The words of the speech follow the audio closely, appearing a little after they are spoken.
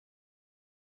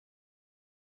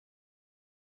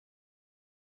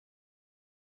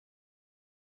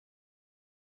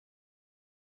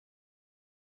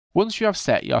Once you have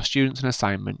set your students an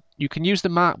assignment, you can use the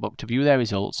Markbook to view their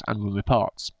results and run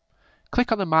reports.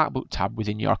 Click on the Markbook tab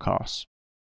within your course.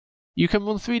 You can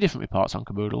run 3 different reports on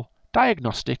Kerboodle: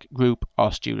 Diagnostic, Group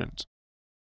or Student.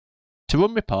 To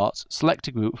run reports, select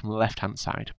a group from the left-hand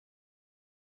side.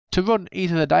 To run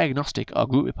either the Diagnostic or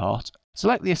Group report,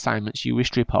 select the assignments you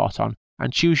wish to report on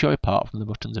and choose your report from the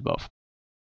buttons above.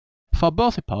 For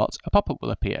both reports, a pop-up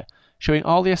will appear, showing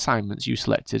all the assignments you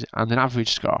selected and an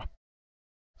average score.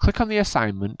 Click on the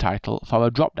assignment title for a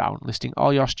drop-down listing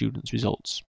all your students'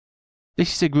 results.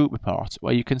 This is a group report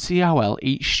where you can see how well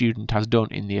each student has done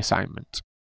in the assignment.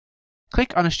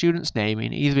 Click on a student's name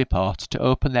in either report to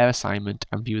open their assignment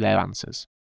and view their answers.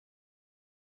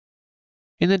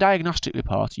 In the diagnostic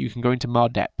report, you can go into more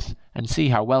depth and see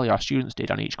how well your students did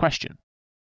on each question.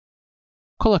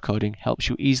 Colour coding helps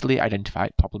you easily identify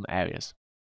problem areas.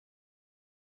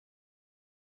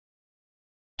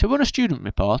 To run a student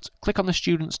report, click on the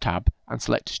Students tab and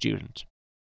select Student.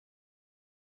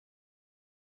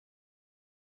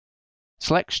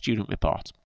 Select Student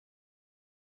Report.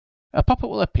 A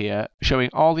pop-up will appear showing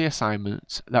all the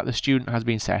assignments that the student has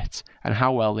been set and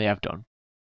how well they have done.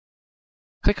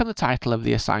 Click on the title of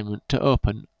the assignment to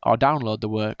open or download the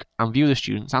work and view the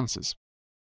student's answers.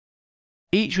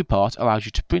 Each report allows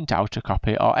you to print out a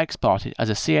copy or export it as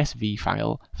a CSV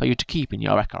file for you to keep in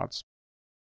your records.